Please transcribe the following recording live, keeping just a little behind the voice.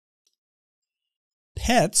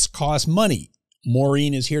Pets cost money.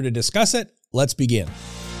 Maureen is here to discuss it. Let's begin.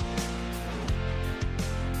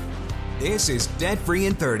 This is Debt Free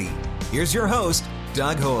in 30. Here's your host,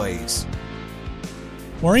 Doug Hoyes.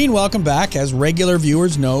 Maureen, welcome back. As regular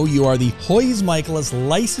viewers know, you are the Hoyes Michaelis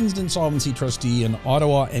licensed insolvency trustee in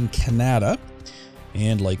Ottawa and Canada.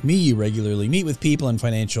 And like me, you regularly meet with people in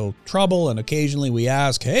financial trouble, and occasionally we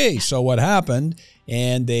ask, hey, so what happened?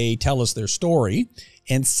 And they tell us their story.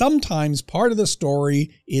 And sometimes part of the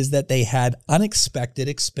story is that they had unexpected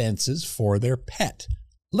expenses for their pet.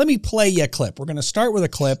 Let me play you a clip. We're going to start with a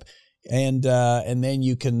clip, and then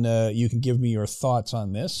you can give me your thoughts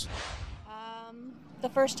on this. The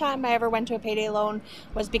first time I ever went to a payday loan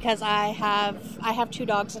was because I have two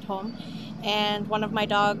dogs at home, and one of my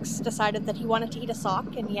dogs decided that he wanted to eat a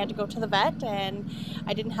sock and he had to go to the vet, and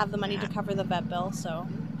I didn't have the money to cover the vet bill, so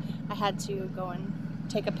I had to go and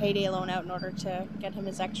take a payday loan out in order to get him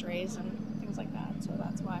his x-rays and things like that, so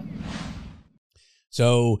that's why.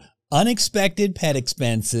 So unexpected pet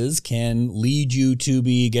expenses can lead you to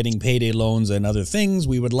be getting payday loans and other things.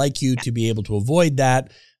 We would like you to be able to avoid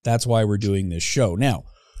that. That's why we're doing this show. Now,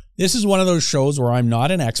 this is one of those shows where I'm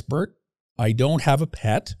not an expert. I don't have a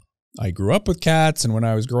pet. I grew up with cats, and when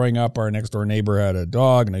I was growing up, our next door neighbor had a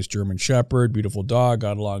dog, a nice German Shepherd, beautiful dog,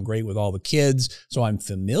 got along great with all the kids. So I'm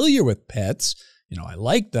familiar with pets. You know, I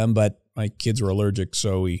like them, but my kids were allergic,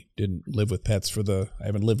 so we didn't live with pets I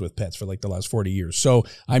haven't lived with pets for like the last 40 years. So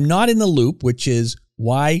I'm not in the loop, which is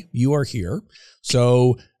why you are here.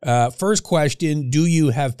 So first question, do you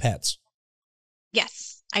have pets?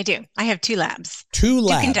 Yes. I do. I have two labs. Two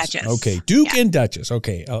labs. Duke and Duchess. Okay. Duke and Duchess.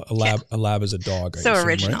 Okay. A lab is a dog. I assume,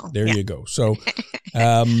 original. Right? There you go. So,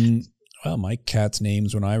 well, my cat's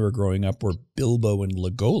names when I were growing up were Bilbo and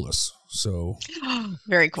Legolas. So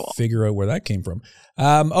very cool. Figure out where that came from.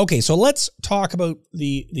 Okay. So let's talk about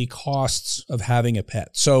the costs of having a pet.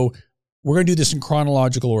 So we're going to do this in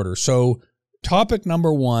chronological order. So topic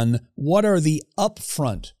number one, what are the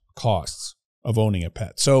upfront costs of owning a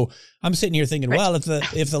pet? So I'm sitting here thinking, well, if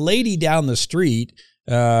the lady down the street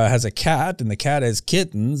has a cat and the cat has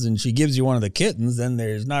kittens and she gives you one of the kittens, then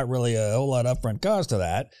there's not really a whole lot of upfront cost to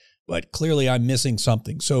that. But clearly I'm missing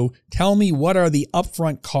something. So tell me, what are the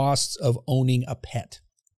upfront costs of owning a pet?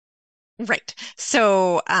 Right.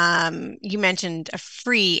 So you mentioned a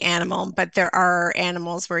free animal, but there are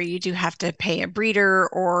animals where you do have to pay a breeder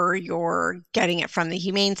or you're getting it from the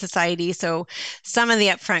Humane Society. So some of the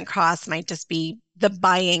upfront costs might just be the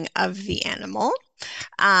buying of the animal.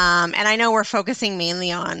 And I know we're focusing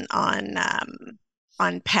mainly on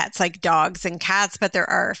pets like dogs and cats, but there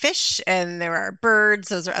are fish and there are birds.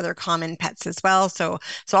 Those are other common pets as well. So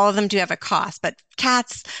all of them do have a cost, but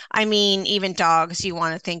cats, I mean, even dogs, you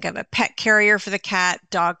want to think of a pet carrier for the cat,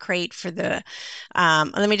 dog crate for the,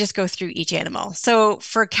 let me just go through each animal. So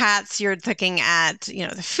for cats, you're looking at,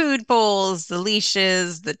 the food bowls, the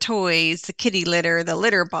leashes, the toys, the kitty litter, the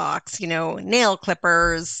litter box, nail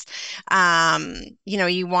clippers.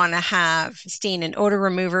 You want to have stain and odor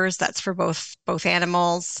removers. That's for both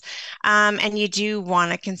animals. And you do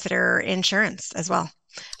want to consider insurance as well.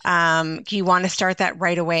 You want to start that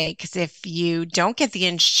right away, because if you don't get the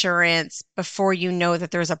insurance before you know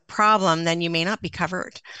that there's a problem, then you may not be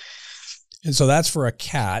covered. And so that's for a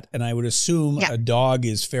cat. And I would assume a dog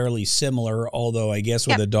is fairly similar, although I guess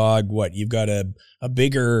with a dog, you've got a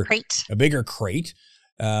bigger crate.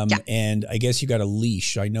 And I guess you got a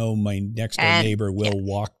leash. I know my next door neighbor will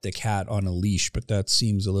walk the cat on a leash, but that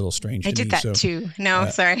seems a little strange to me. I did that too. No,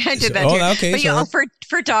 sorry. I did that too. Okay, but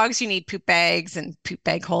for dogs, you need poop bags and poop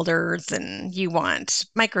bag holders, and you want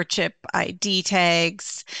microchip ID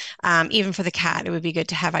tags. Even for the cat, it would be good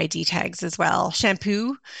to have ID tags as well.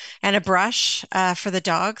 Shampoo and a brush for the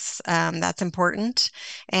dogs. That's important.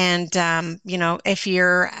 And, if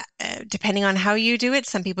you're, depending on how you do it,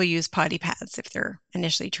 some people use potty pads if they're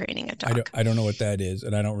initially training a dog. I don't know what that is,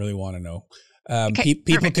 and I don't really want to know. Okay,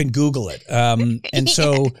 people can Google it. And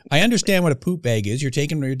so I understand what a poop bag is. You're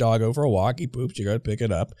taking your dog over a walk. He poops. You got to pick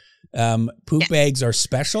it up. Poop bags are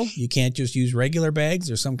special. You can't just use regular bags.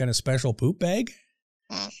 There's some kind of special poop bag.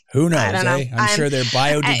 Who knows? I don't know. I'm sure they're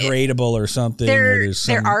biodegradable or something. There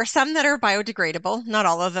are some that are biodegradable. Not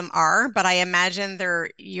all of them are, but I imagine they're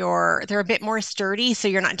a bit more sturdy. So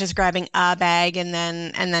you're not just grabbing a bag and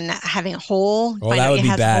then having a hole. Oh, that would be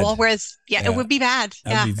bad. Whereas, it would be bad.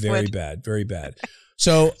 That would be very bad. Very bad.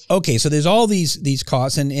 So, okay. So there's all these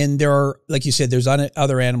costs, and there are, like you said, there's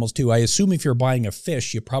other animals too. I assume if you're buying a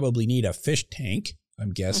fish, you probably need a fish tank,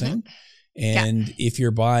 I'm guessing. Mm-hmm. And if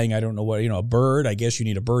you're buying, I don't know what, a bird, I guess you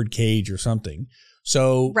need a bird cage or something.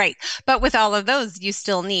 So Right. But with all of those, you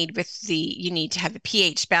still need you need to have the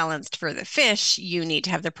pH balanced for the fish. You need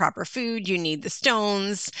to have the proper food. You need the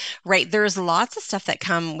stones, right? There's lots of stuff that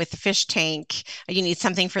come with the fish tank. You need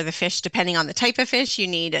something for the fish, depending on the type of fish. You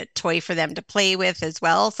need a toy for them to play with as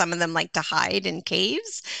well. Some of them like to hide in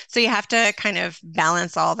caves. So you have to kind of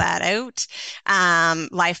balance all that out.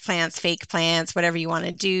 Live plants, fake plants, whatever you want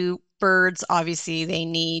to do. Birds, obviously, they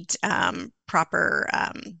need proper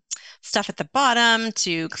stuff at the bottom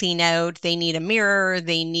to clean out. They need a mirror.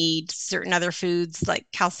 They need certain other foods like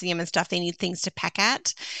calcium and stuff. They need things to peck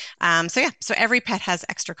at. So every pet has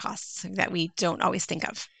extra costs that we don't always think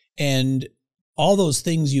of. And all those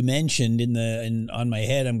things you mentioned on my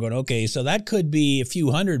head, I'm going, okay, so that could be a few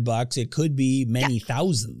 $100. It could be many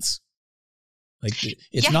thousands. Like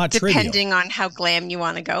it's not trivial. Depending on how glam you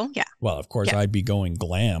want to go. Yeah. Well, of course, I'd be going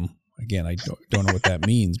glam. Again, I don't know what that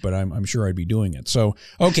means, but I'm sure I'd be doing it. So,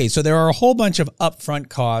 okay, so there are a whole bunch of upfront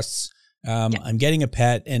costs. I'm getting a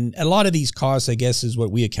pet, and a lot of these costs, I guess, is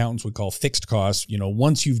what we accountants would call fixed costs. You know,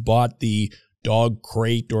 once you've bought the dog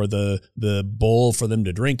crate or the bowl for them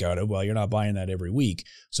to drink out of, well, you're not buying that every week.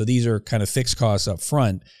 So these are kind of fixed costs up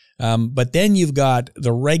front. But then you've got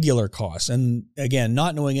the regular costs. And again,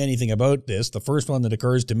 not knowing anything about this, the first one that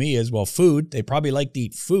occurs to me is, well, food. They probably like to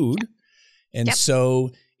eat food. And so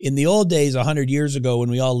in the old days, 100 years ago, when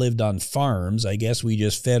we all lived on farms, I guess we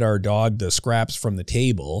just fed our dog the scraps from the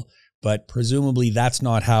table. But presumably that's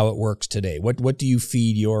not how it works today. What do you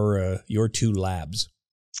feed your two labs?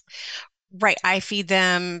 Right. I feed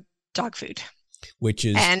them dog food.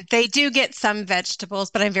 And they do get some vegetables,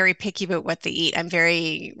 but I'm very picky about what they eat. I'm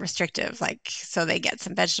very restrictive. So they get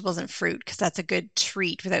some vegetables and fruit because that's a good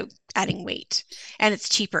treat without adding weight. And it's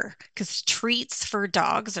cheaper because treats for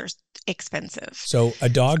dogs are expensive. So a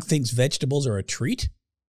dog thinks vegetables are a treat?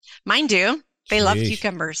 Mine do. They love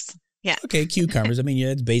cucumbers. Yeah. Okay, cucumbers. I mean, yeah,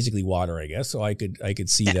 it's basically water, I guess. So I could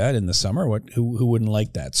see that in the summer. Who wouldn't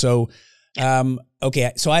like that? So,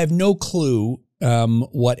 okay. So I have no clue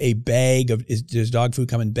what a bag of does dog food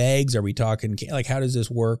come in bags? Are we talking like how does this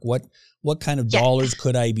work? What kind of dollars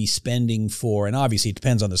could I be spending for? And obviously, it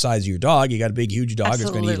depends on the size of your dog. You got a big, huge dog; it's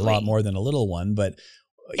going to eat a lot more than a little one. But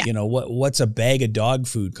you know what's a bag of dog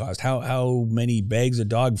food cost? How many bags of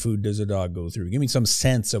dog food does a dog go through? Give me some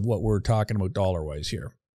sense of what we're talking about dollar wise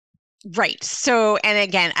here. Right. So, and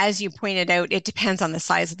again, as you pointed out, it depends on the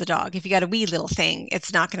size of the dog. If you got a wee little thing,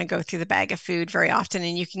 it's not going to go through the bag of food very often.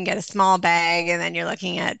 And you can get a small bag and then you're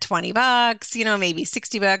looking at $20, maybe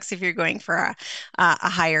 $60 if you're going for a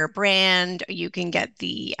higher brand. You can get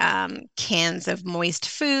the cans of moist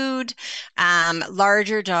food.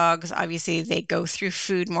 Larger dogs, obviously, they go through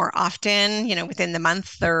food more often. Within the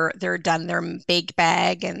month, they're done their big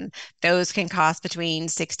bag, and those can cost between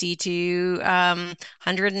 60 to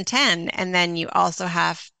 110. And then you also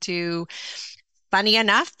have to, funny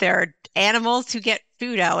enough, there are animals who get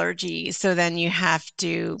food allergies. So then you have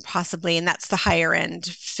to possibly, and that's the higher end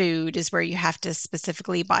food, is where you have to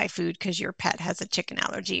specifically buy food because your pet has a chicken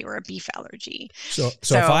allergy or a beef allergy. So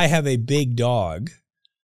if I have a big dog,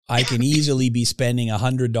 I can easily be spending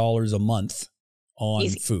 $100 a month on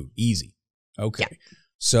food. Easy. Okay. Yeah.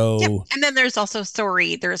 So, and then there's also,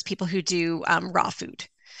 there's people who do raw food.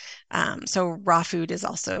 So raw food is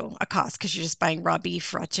also a cost because you're just buying raw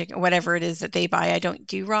beef, raw chicken, whatever it is that they buy. I don't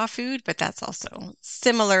do raw food, but that's also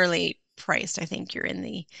similarly priced. I think you're in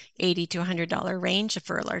the $80 to $100 range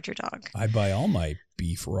for a larger dog. I buy all my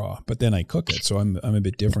beef raw, but then I cook it. So I'm a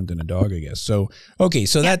bit different than a dog, I guess. So, okay.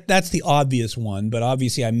 So that's the obvious one, but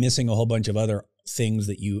obviously I'm missing a whole bunch of other things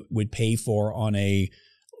that you would pay for on a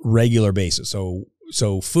regular basis.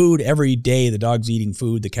 So food every day, the dog's eating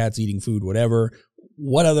food, the cat's eating food, whatever.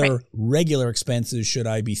 What other regular expenses should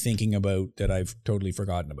I be thinking about that I've totally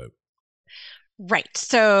forgotten about? Right.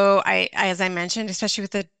 So as I mentioned, especially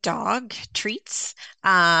with the dog, treats.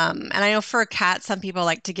 And I know for a cat, some people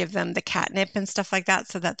like to give them the catnip and stuff like that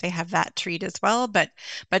so that they have that treat as well. But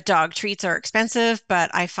dog treats are expensive. But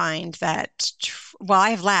I find that,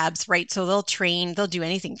 I have labs, right? So they'll do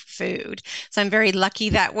anything for food. So I'm very lucky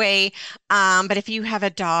that way. But if you have a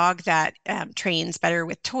dog that trains better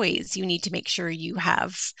with toys, you need to make sure you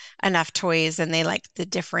have enough toys and they like the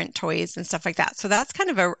different toys and stuff like that. So that's kind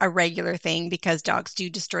of a regular thing because dogs do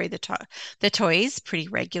destroy the toys pretty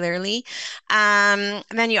regularly. And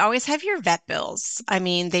then you always have your vet bills. I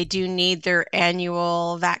mean, they do need their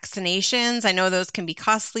annual vaccinations. I know those can be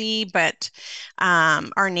costly, but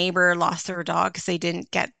our neighbor lost their dog because they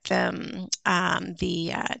didn't get them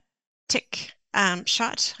the tick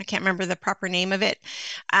shot. I can't remember the proper name of it.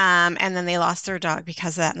 And then they lost their dog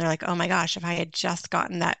because of that. And they're like, oh my gosh, if I had just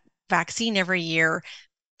gotten that vaccine every year,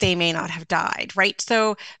 they may not have died, right?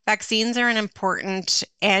 So vaccines are an important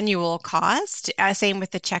annual cost. Same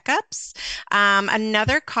with the checkups.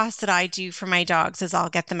 Another cost that I do for my dogs is I'll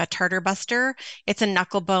get them a tartar buster. It's a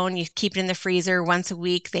knuckle bone. You keep it in the freezer once a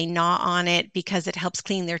week. They gnaw on it because it helps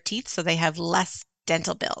clean their teeth so they have less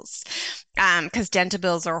dental bills, because dental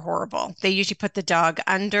bills are horrible. They usually put the dog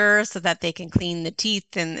under so that they can clean the teeth,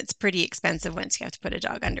 and it's pretty expensive once you have to put a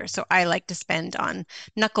dog under. So I like to spend on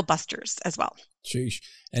knuckle busters as well. Sheesh.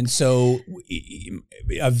 And so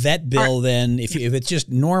a vet bill then, if it's just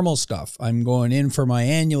normal stuff, I'm going in for my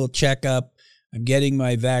annual checkup, I'm getting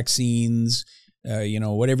my vaccines,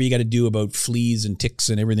 whatever you got to do about fleas and ticks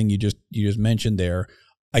and everything you just mentioned there.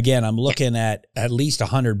 Again, I'm looking at least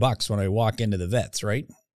 $100 when I walk into the vets, right?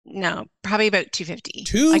 No, probably about $250.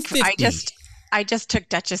 $250. I just took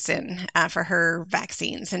Duchess in for her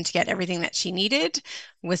vaccines, and to get everything that she needed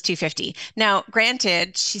was $250. Now,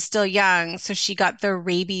 granted, she's still young, so she got the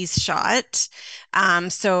rabies shot.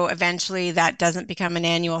 So eventually that doesn't become an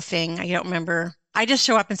annual thing. I don't remember. I just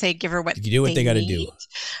show up and say, give her what you do what they got to do.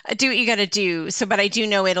 Do what you got to do. So, but I do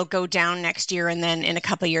know it'll go down next year, and then in a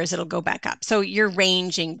couple of years it'll go back up. So you're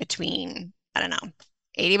ranging between, I don't know,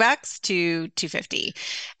 $80 to $250.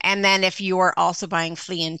 And then if you're also buying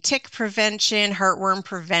flea and tick prevention, heartworm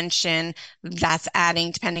prevention, that's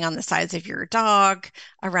adding, depending on the size of your dog,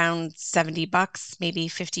 around $70, maybe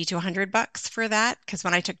 $50 to $100 for that. Because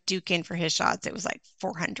when I took Duke in for his shots, it was like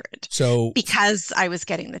 $400. So because I was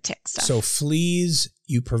getting the tick stuff. So fleas,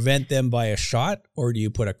 you prevent them by a shot, or do you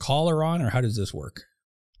put a collar on, or how does this work?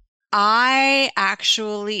 I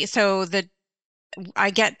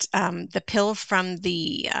get the pill from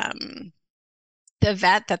the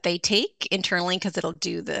vet that they take internally, because it'll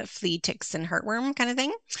do the flea, ticks, and heartworm kind of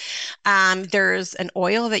thing. There's an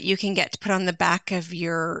oil that you can get to put on the back of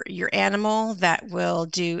your animal that will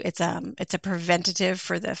do, it's a preventative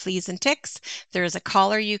for the fleas and ticks. There's a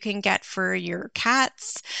collar you can get for your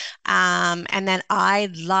cats. And then I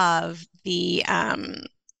love the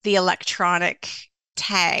electronic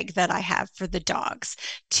tag that I have for the dogs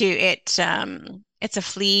it's a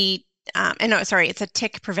flea, it's a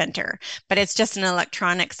tick preventer, but it's just an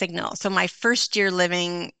electronic signal. So my first year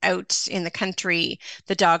living out in the country,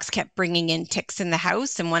 the dogs kept bringing in ticks in the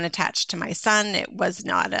house, and one attached to my son. It was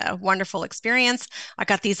not a wonderful experience. I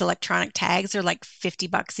got these electronic tags. They're like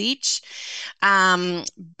 $50 each.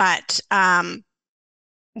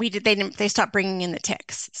 They stopped bringing in the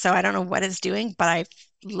ticks. So I don't know what it's doing, but I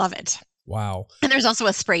love it. Wow. And there's also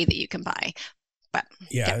a spray that you can buy. But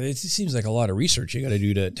yeah, it seems like a lot of research you got to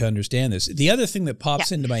do to understand this. The other thing that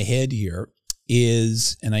pops into my head here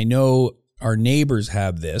is, and I know our neighbors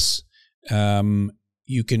have this,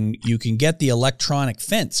 you can get the electronic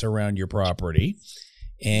fence around your property.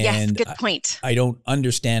 And yes, good point. I don't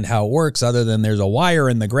understand how it works, other than there's a wire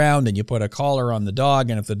in the ground and you put a collar on the dog,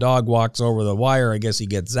 and if the dog walks over the wire, I guess he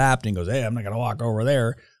gets zapped and goes, hey, I'm not going to walk over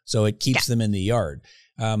there. So it keeps them in the yard.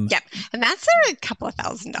 And that's a couple of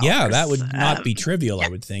 $1,000. Yeah, that would not be trivial, I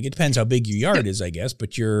would think. It depends how big your yard is, I guess,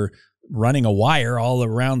 but you're running a wire all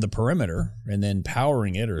around the perimeter and then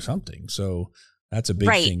powering it or something. So that's a big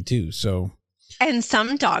thing too. So, and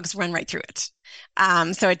some dogs run right through it.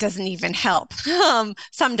 So it doesn't even help.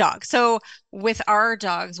 Some dogs. So with our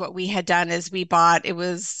dogs, what we had done is I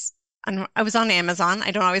was on Amazon. I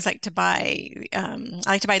don't always like to buy, I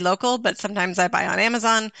like to buy local, but sometimes I buy on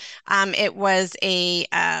Amazon. It was a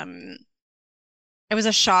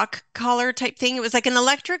shock collar type thing. It was like an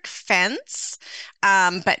electric fence,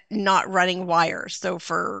 but not running wires. So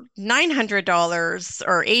for $900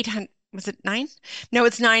 or $800, was it $9? No,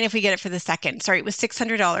 it's $9 if we get it for the second. Sorry, it was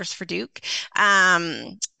 $600 for Duke.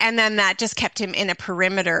 And then that just kept him in a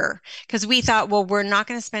perimeter, because we thought, well, we're not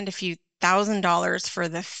going to spend a few $1,000 for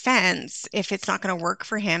the fence if it's not going to work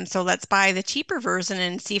for him. So let's buy the cheaper version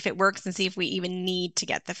and see if it works, and see if we even need to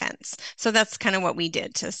get the fence. So that's kind of what we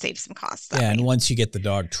did to save some costs. Yeah, and once you get the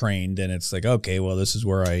dog trained, then it's like, okay, well, this is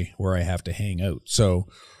where I have to hang out. So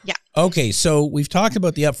yeah. Okay, so we've talked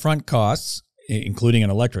about the upfront costs, including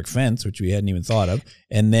an electric fence, which we hadn't even thought of,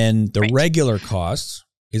 and then the regular costs.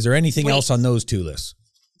 Is there anything else on those two lists?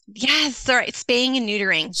 Yes, all right. Spaying and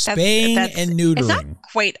neutering. And neutering. It's not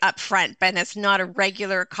quite upfront, but it's not a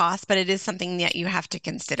regular cost, but it is something that you have to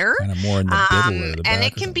consider. Kind of more in the middle or the back. And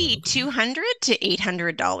it can be $200 to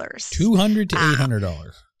 $800. $200 to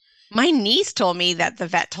 $800. My niece told me that the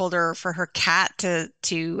vet told her for her cat to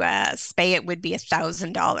spay it would be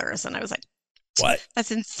 $1,000, and I was like, what?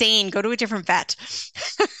 That's insane. Go to a different vet.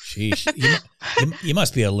 Sheesh. You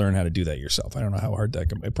must be able to learn how to do that yourself. I don't know how hard that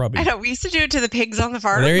can be. Probably. I know. We used to do it to the pigs on the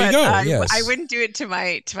farm. Well, there you go. Yes. I wouldn't do it to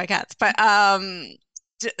my cats. But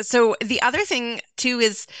So the other thing too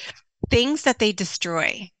is things that they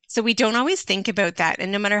destroy. So we don't always think about that.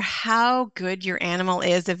 And no matter how good your animal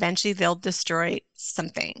is, eventually they'll destroy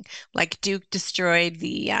something. Like Duke destroyed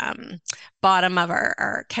the bottom of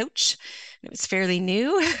our couch. It was fairly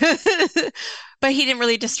new, but he didn't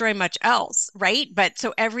really destroy much else, right? But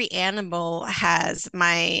so every animal has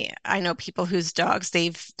I know people whose dogs,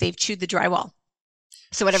 they've chewed the drywall.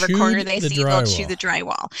 So whatever corner they see, they'll chew the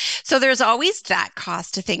drywall. So there's always that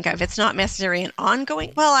cost to think of. It's not necessarily an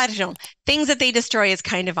ongoing, well, I don't know. Things that they destroy is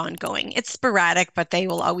kind of ongoing. It's sporadic, but they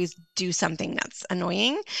will always do something that's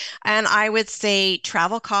annoying. And I would say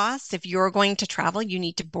travel costs. If you're going to travel, you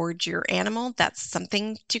need to board your animal. That's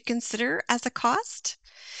something to consider as a cost.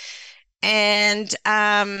 And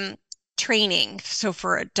training. So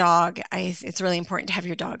for a dog, it's really important to have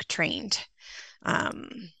your dog trained.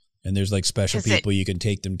 And there's like special people you can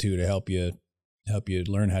take them to help you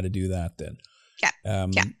learn how to do that then. Yeah.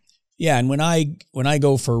 Yeah. And when I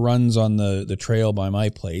go for runs on the trail by my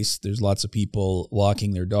place, there's lots of people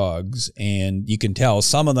walking their dogs, and you can tell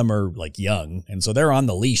some of them are like young. And so they're on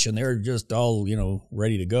the leash and they're just all,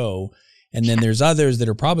 ready to go. And then there's others that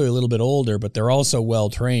are probably a little bit older, but they're also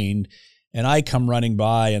well trained. And I come running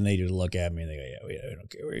by and they just look at me and they go, yeah, we don't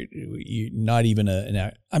care. You're not even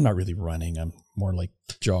I'm not really running. I'm more like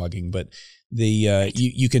jogging, but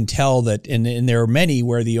you can tell that. And there are many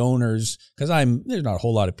where the owners, because there's not a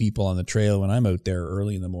whole lot of people on the trail when I'm out there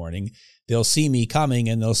early in the morning, they'll see me coming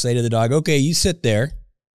and they'll say to the dog, okay, you sit there.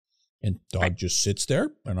 And dog just sits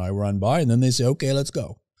there and I run by and then they say, okay, let's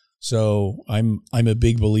go. So I'm a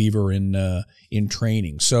big believer in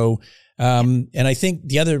training. So, and I think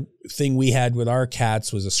the other thing we had with our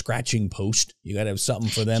cats was a scratching post. You got to have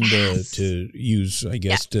something for them to use, I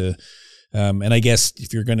guess, and I guess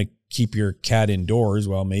if you're going to keep your cat indoors,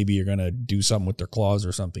 well, maybe you're going to do something with their claws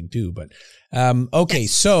or something too. But, okay.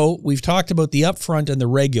 Yes. So we've talked about the upfront and the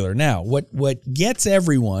regular. Now, what gets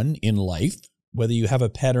everyone in life, whether you have a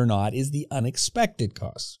pet or not, is the unexpected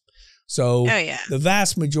costs. So the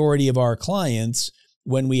vast majority of our clients,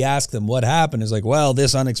 when we ask them what happened, is like, well,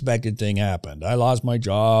 this unexpected thing happened. I lost my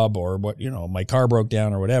job, or my car broke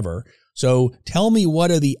down or whatever. So tell me,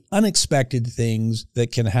 what are the unexpected things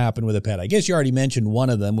that can happen with a pet? I guess you already mentioned one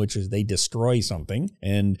of them, which is they destroy something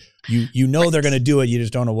and you know they're going to do it. You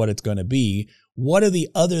just don't know what it's going to be. What are the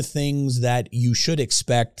other things that you should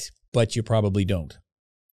expect, but you probably don't?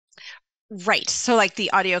 Right. So like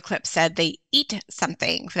the audio clip said, they eat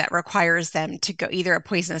something that requires them to go either a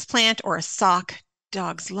poisonous plant or a sock.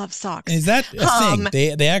 Dogs love socks. Is that a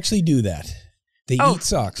thing? They actually do that. They eat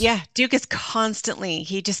socks. Yeah. Duke is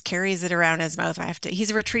he just carries it around his mouth.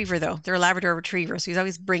 He's a retriever though. They're a Labrador retriever. So he's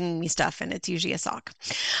always bringing me stuff and it's usually a sock.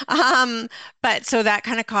 But so that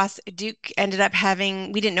kind of cost. Duke ended up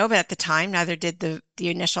we didn't know about it at the time. Neither did the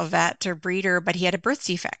initial vet or breeder, but he had a birth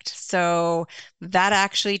defect. So that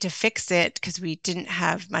actually, to fix it, because we didn't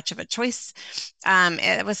have much of a choice,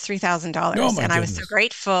 it was $3,000. Oh, and goodness. I was so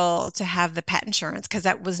grateful to have the pet insurance because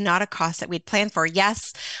that was not a cost that we'd planned for.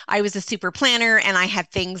 Yes, I was a super planner and I had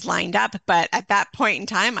things lined up, but at that point in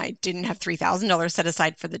time, I didn't have $3,000 set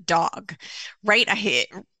aside for the dog, right?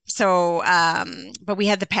 But we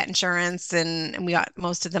had the pet insurance and we got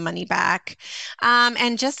most of the money back.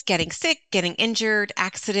 And just getting sick, getting injured,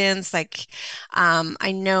 accidents.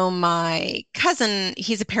 I know my cousin,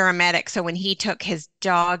 he's a paramedic. So when he took his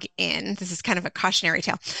dog in, this is kind of a cautionary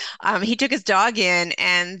tale. He took his dog in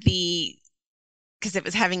and because it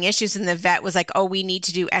was having issues and the vet was like, oh, we need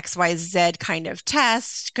to do XYZ kind of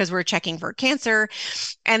test because we're checking for cancer.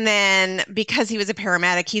 And then because he was a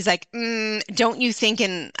paramedic, he's like, don't you think,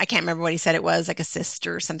 and I can't remember what he said it was, like a cyst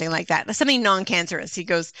or something like that, something non-cancerous. He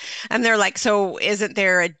goes, and they're like, so isn't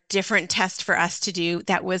there a different test for us to do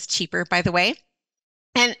that was cheaper, by the way?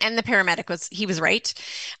 And the paramedic was right.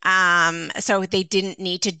 So they didn't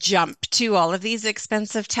need to jump to all of these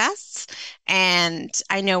expensive tests. And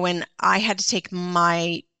I know when I had to take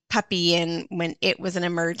my puppy in when it was an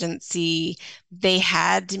emergency,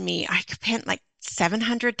 I spent like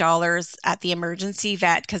 $700 at the emergency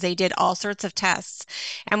vet because they did all sorts of tests.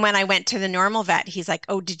 And when I went to the normal vet, he's like,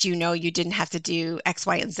 oh, did you know you didn't have to do X,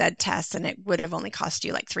 Y, and Z tests? And it would have only cost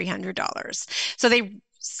you like $300. So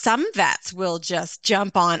some vets will just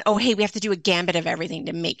jump on, oh, hey, we have to do a gambit of everything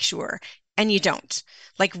to make sure. And you don't.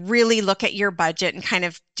 Like really look at your budget and kind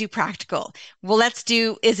of do practical. Well,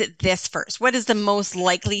 is it this first? What is the most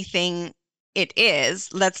likely thing it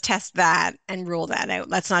is? Let's test that and rule that out.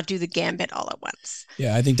 Let's not do the gambit all at once.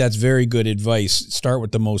 Yeah, I think that's very good advice. Start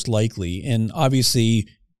with the most likely. And obviously,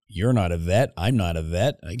 you're not a vet. I'm not a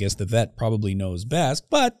vet. I guess the vet probably knows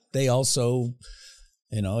best, but they also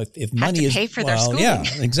You know, if Have money to is pay for their well, schooling. yeah,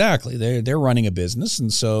 exactly. They're running a business,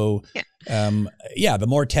 and so the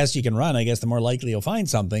more tests you can run, I guess, the more likely you'll find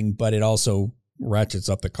something. But it also ratchets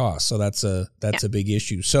up the cost, so that's a big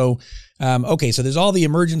issue. So, okay, so there's all the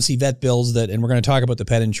emergency vet bills and we're going to talk about the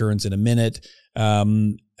pet insurance in a minute.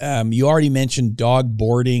 You already mentioned dog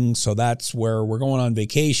boarding, so that's where we're going on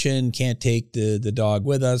vacation. Can't take the dog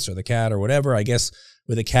with us or the cat or whatever. I guess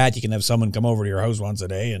with a cat, you can have someone come over to your house once a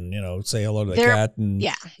day and, say hello to the cat. And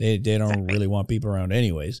they don't really want people around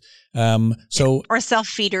anyways. Or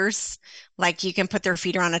self-feeders, like you can put their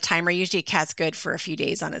feeder on a timer. Usually a cat's good for a few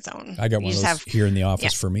days on its own. I got one of those here in the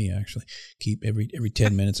office for me, actually. Keep every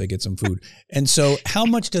 10 minutes I get some food. And so how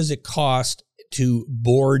much does it cost to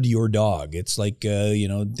board your dog? It's like,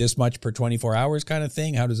 this much per 24 hours kind of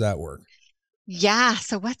thing. How does that work? Yeah.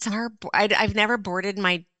 So what's I've never boarded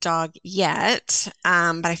my dog yet.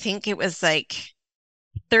 But I think it was like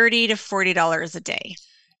 $30 to $40 a day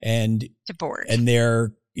to board. And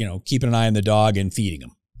they're, keeping an eye on the dog and feeding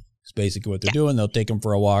them. It's basically what they're doing. They'll take them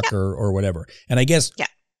for a walk or whatever. And I guess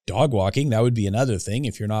dog walking, that would be another thing.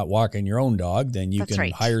 If you're not walking your own dog, then you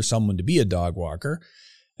can hire someone to be a dog walker.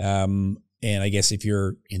 And I guess if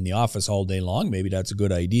you're in the office all day long, maybe that's a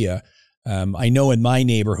good idea. I know in my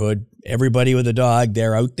neighborhood, everybody with a dog,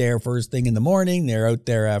 they're out there first thing in the morning. They're out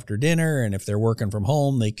there after dinner. And if they're working from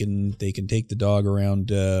home, they can take the dog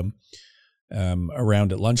around at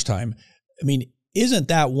lunchtime. I mean, isn't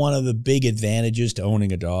that one of the big advantages to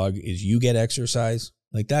owning a dog is you get exercise?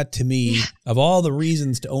 Like that to me, of all the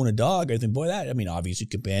reasons to own a dog, I think, obviously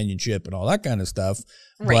companionship and all that kind of stuff.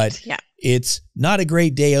 Right. But it's not a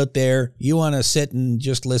great day out there. You want to sit and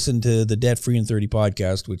just listen to the Debt Free in 30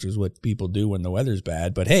 podcast, which is what people do when the weather's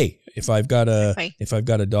bad. But hey, if I've got a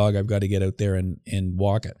dog, I've got to get out there and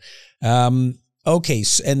walk it. Okay.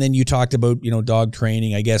 And then you talked about, dog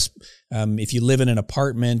training. I guess if you live in an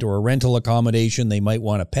apartment or a rental accommodation, they might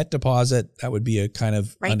want a pet deposit. That would be a kind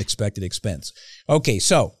of unexpected expense. Okay.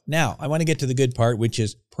 So now I want to get to the good part, which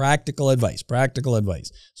is practical advice.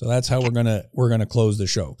 So that's how we're going to close the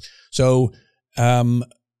show. So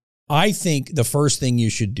I think the first thing you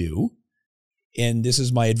should do, and this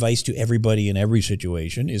is my advice to everybody in every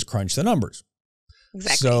situation, is crunch the numbers.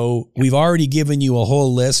 Exactly. So we've already given you a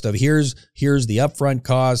whole list of here's the upfront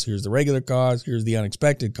costs, here's the regular costs, here's the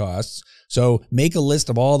unexpected costs. So make a list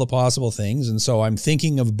of all the possible things. And so I'm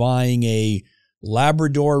thinking of buying a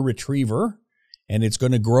Labrador Retriever, and it's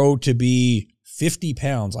going to grow to be 50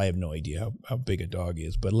 pounds. I have no idea how big a dog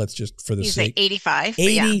is, but let's just for the sake.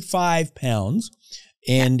 85 pounds.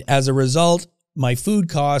 And as a result, my food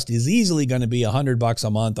cost is easily going to be $100 a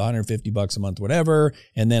month, $150 a month, whatever.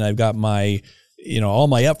 And then I've got my all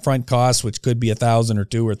my upfront costs, which could be $1,000 or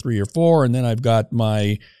 $2,000 or $3,000 or $4,000. And then I've got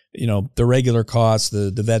my, the regular costs,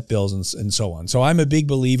 the vet bills and so on. So I'm a big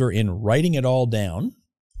believer in writing it all down.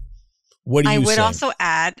 What do you say? I would also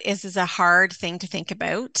add is a hard thing to think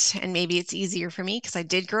about. And maybe it's easier for me because I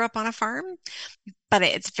did grow up on a farm, but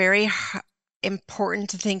it's very important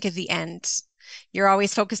to think of the end. You're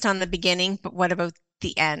always focused on the beginning, but what about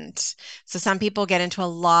the end? So some people get into a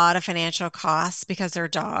lot of financial costs because their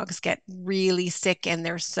dogs get really sick and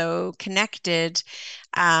they're so connected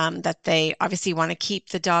that they obviously want to keep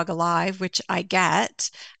the dog alive, which I get.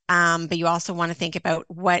 But you also want to think about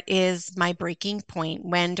what is my breaking point?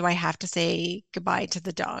 When do I have to say goodbye to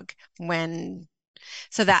the dog?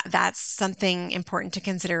 So that's something important to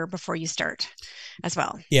consider before you start as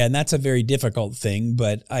well. Yeah, and that's a very difficult thing,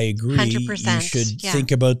 but I agree. 100%, you should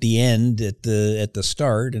think about the end at the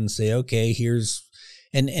start and say, okay, here's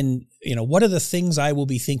and what are the things I will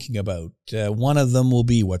be thinking about? One of them will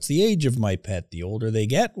be, what's the age of my pet? The older they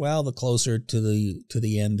get, well, the closer to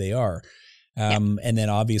the end they are. And then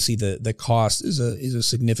obviously the cost is a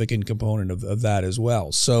significant component of that as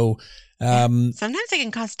well. So sometimes it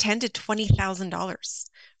can cost $10,000 to $20,000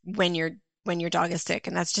 when your dog is sick,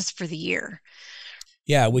 and that's just for the year.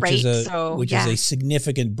 Yeah, which is a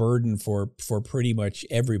significant burden for pretty much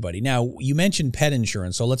everybody. Now, you mentioned pet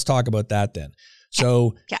insurance, so let's talk about that then.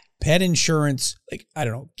 So pet insurance, like, I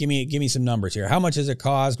don't know, give me some numbers here. How much does it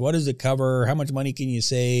cost? What does it cover? How much money can you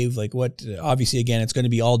save? Like obviously, again, it's going to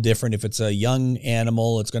be all different. If it's a young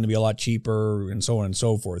animal, it's going to be a lot cheaper and so on and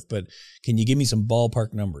so forth. But can you give me some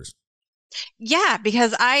ballpark numbers? Yeah,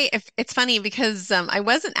 because it's funny because I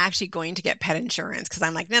wasn't actually going to get pet insurance because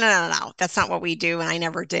I'm like, no, that's not what we do. And I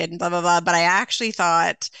never did and blah, blah, blah. But I actually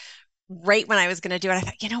thought right when I was going to do it, I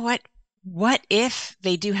thought, you know what? what if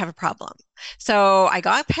they do have a problem? So I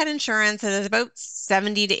got pet insurance and it's about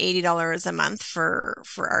 $70 to $80 a month for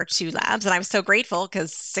our two labs. And I was so grateful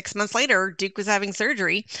because 6 months later, Duke was having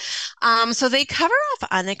surgery. So they cover off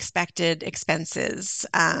unexpected expenses.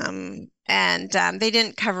 They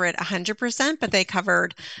didn't cover it 100%, but they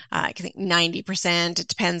covered, I think 90%. It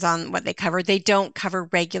depends on what they cover. They don't cover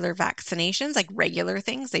regular vaccinations, like regular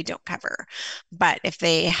things, they don't cover. But if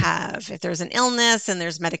there's an illness and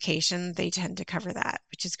there's medication, they tend to cover that,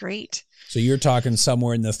 which is great. So you're talking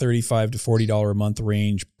somewhere in the $35 to $40 a month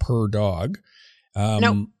range per dog.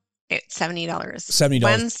 No, it's $70. $70.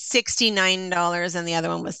 One's $69 and the other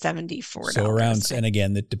one was $74. So around, and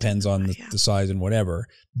again, that depends on the size and whatever.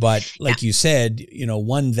 But like you said,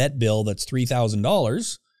 one vet bill that's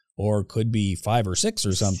 $3,000 or could be 5 or 6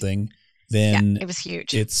 or something, then it was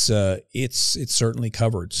huge. It's certainly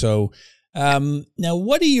covered. So now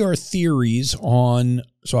what are your theories on,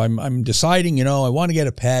 so I'm deciding, I want to get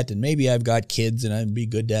a pet and maybe I've got kids and it'd be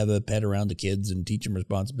good to have a pet around the kids and teach them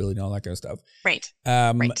responsibility and all that kind of stuff. Right.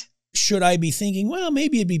 Right. Should I be thinking, well,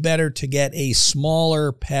 maybe it'd be better to get a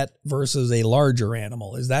smaller pet versus a larger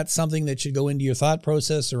animal? Is that something that should go into your thought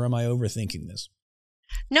process, or am I overthinking this?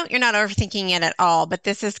 No, you're not overthinking it at all, but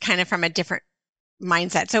this is kind of from a different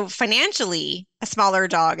mindset. So financially, a smaller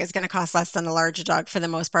dog is going to cost less than a larger dog for the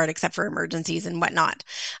most part, except for emergencies and whatnot.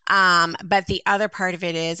 But the other part of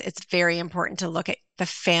it is it's very important to look at the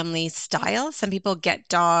family style. Some people get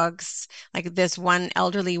dogs, like this one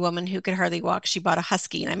elderly woman who could hardly walk. She bought a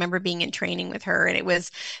husky, and I remember being in training with her, and it was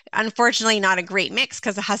unfortunately not a great mix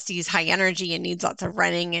because the husky is high energy and needs lots of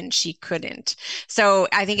running, and she couldn't. So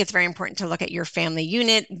I think it's very important to look at your family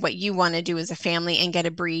unit, what you want to do as a family, and get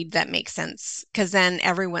a breed that makes sense, because then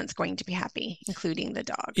everyone's going to be happy, including the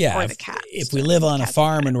dog or the cat. If we live on a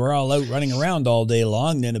farm and we're all out running around all day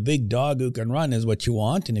long, then a big dog who can run is what you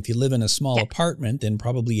want. And if you live in a small apartment, then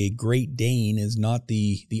probably a Great Dane is not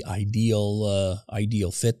the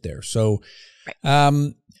ideal fit there. So,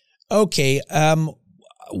 okay.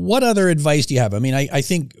 What other advice do you have? I mean, I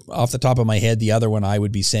think off the top of my head, the other one I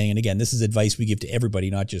would be saying, and again, this is advice we give to everybody,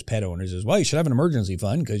 not just pet owners, is, well, you should have an emergency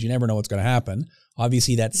fund because you never know what's going to happen.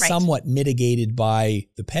 Obviously, that's somewhat mitigated by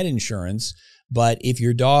the pet insurance. But if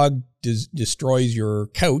your dog destroys your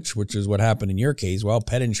couch, which is what happened in your case, well,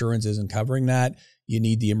 pet insurance isn't covering that. You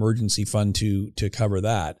need the emergency fund to cover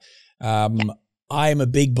that. I'm a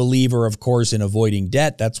big believer, of course, in avoiding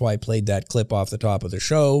debt. That's why I played that clip off the top of the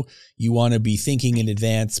show. You want to be thinking in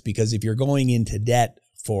advance, because if you're going into debt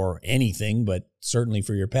for anything, but certainly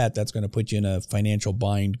for your pet, that's going to put you in a financial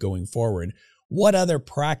bind going forward. What other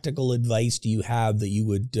practical advice do you have that you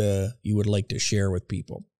would like to share with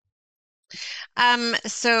people?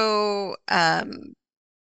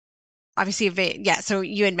 Obviously, so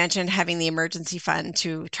you had mentioned having the emergency fund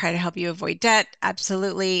to try to help you avoid debt.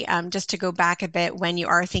 Absolutely. Just to go back a bit, when you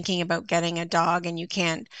are thinking about getting a dog and you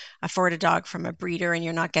can't afford a dog from a breeder and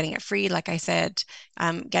you're not getting it free, like I said,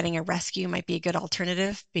 getting a rescue might be a good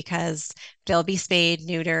alternative because they'll be spayed,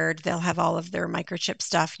 neutered, they'll have all of their microchip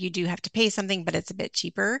stuff. You do have to pay something, but it's a bit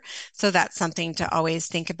cheaper. So that's something to always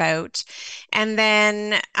think about. And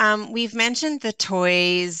then we've mentioned the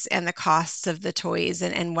toys and the costs of the toys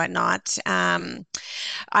and whatnot.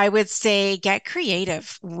 I would say get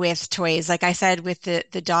creative with toys. Like I said, with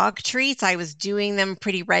the dog treats, I was doing them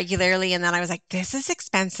pretty regularly. And then I was like, this is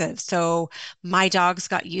expensive. So my dogs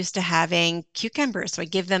got used to having cucumbers. So I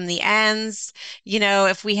give them the ends.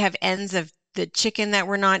 If we have ends of the chicken that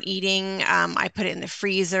we're not eating, I put it in the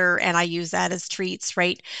freezer and I use that as treats,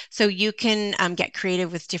 right? So you can get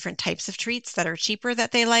creative with different types of treats that are cheaper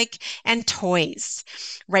that they like, and toys,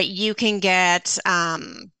 right? You can get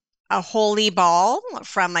a holy ball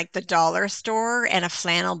from like the dollar store and a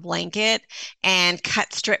flannel blanket, and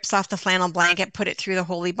cut strips off the flannel blanket, put it through the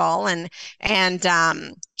holy ball, and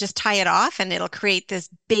just tie it off, and it'll create this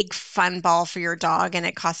big fun ball for your dog, and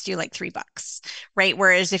it costs you like $3, right?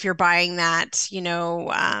 Whereas if you're buying that,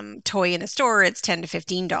 toy in a store, it's $10 to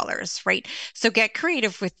 $15, right? So get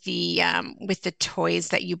creative with the toys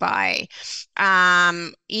that you buy.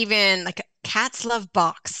 Even like cats love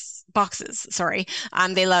boxes.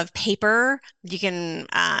 They love paper. You can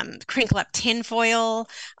crinkle up tin foil.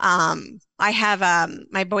 I have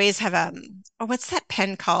my boys have what's that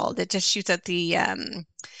pen called? It just shoots out the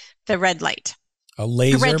red light. A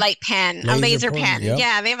red light pen. A laser pen. Yep.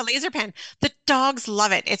 Yeah, they have a laser pen. The dogs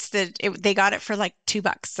love it. They got it for like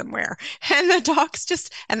 $2 somewhere. And the dogs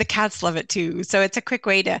and the cats love it too. So it's a quick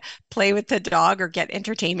way to play with the dog or get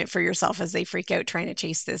entertainment for yourself as they freak out trying to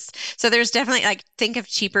chase this. So there's definitely think of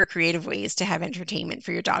cheaper, creative ways to have entertainment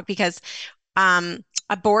for your dog, because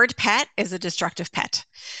A bored pet is a destructive pet,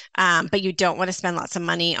 but you don't want to spend lots of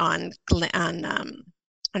money on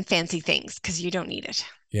fancy things because you don't need it.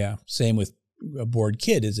 Yeah. Same with a bored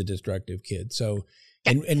kid is a destructive kid. So,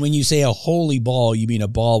 Yeah. and when you say a holy ball, you mean a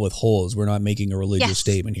ball with holes. We're not making a religious Yes.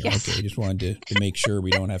 statement here. Yes. Okay. I just wanted to make sure we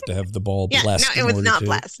don't have to have the ball Yeah, blessed. no, it was not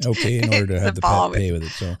blessed. Okay. In order to It's have a the ball pet pay with it.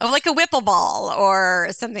 So, like a Whipple ball or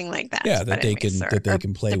something like that. yeah, that But they anyways,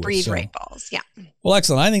 can play the with. breed So. rate balls. Yeah. Well,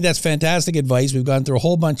 excellent. I think that's fantastic advice. We've gone through a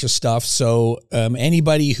whole bunch of stuff. So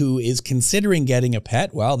anybody who is considering getting a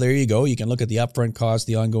pet, well, there you go. You can look at the upfront costs,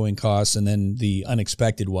 the ongoing costs, and then the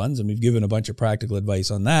unexpected ones. And we've given a bunch of practical advice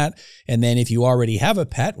on that. And then if you already have a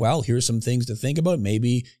pet, well, here's some things to think about.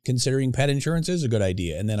 Maybe considering pet insurance is a good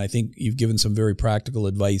idea. And then I think you've given some very practical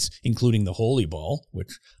advice, including the holy ball,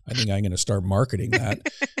 which I think I'm going to start marketing that,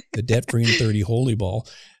 the debt-free and 30 holy ball,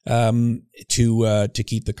 to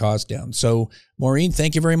keep the cost down. So Maureen,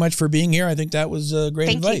 thank you very much for being here. I think that was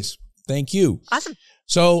great advice. Thank you. Awesome.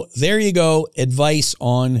 So there you go. Advice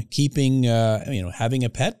on keeping, having a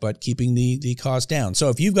pet, but keeping the cost down. So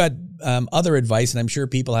if you've got other advice, and I'm sure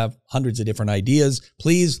people have hundreds of different ideas,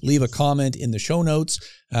 please leave a comment in the show notes,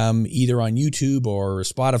 either on YouTube or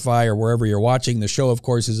Spotify or wherever you're watching. The show, of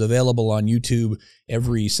course, is available on YouTube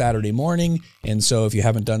every Saturday morning. And so if you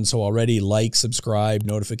haven't done so already, like, subscribe,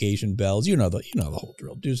 notification bells, you know the whole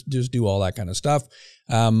drill. Just do all that kind of stuff.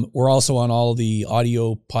 We're also on all the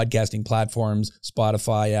audio podcasting platforms,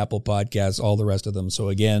 Spotify, Apple Podcasts, all the rest of them. So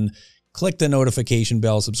again, click the notification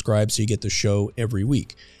bell, subscribe so you get the show every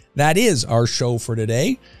week. That is our show for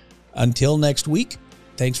today. Until next week,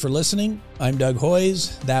 thanks for listening. I'm Doug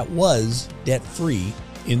Hoyes. That was Debt Free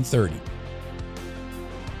in 30.